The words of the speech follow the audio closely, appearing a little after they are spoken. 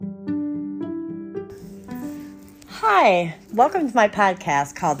Hi, welcome to my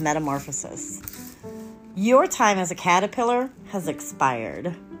podcast called Metamorphosis. Your time as a caterpillar has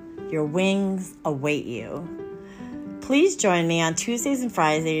expired. Your wings await you. Please join me on Tuesdays and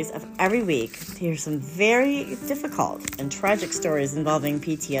Fridays of every week to hear some very difficult and tragic stories involving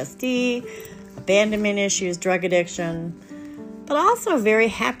PTSD, abandonment issues, drug addiction, but also very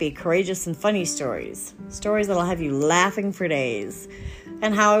happy, courageous, and funny stories. Stories that'll have you laughing for days,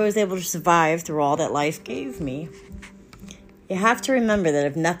 and how I was able to survive through all that life gave me. You have to remember that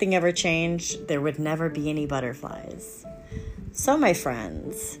if nothing ever changed, there would never be any butterflies. So, my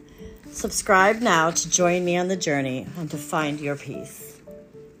friends, subscribe now to join me on the journey and to find your peace.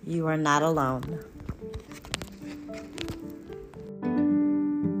 You are not alone.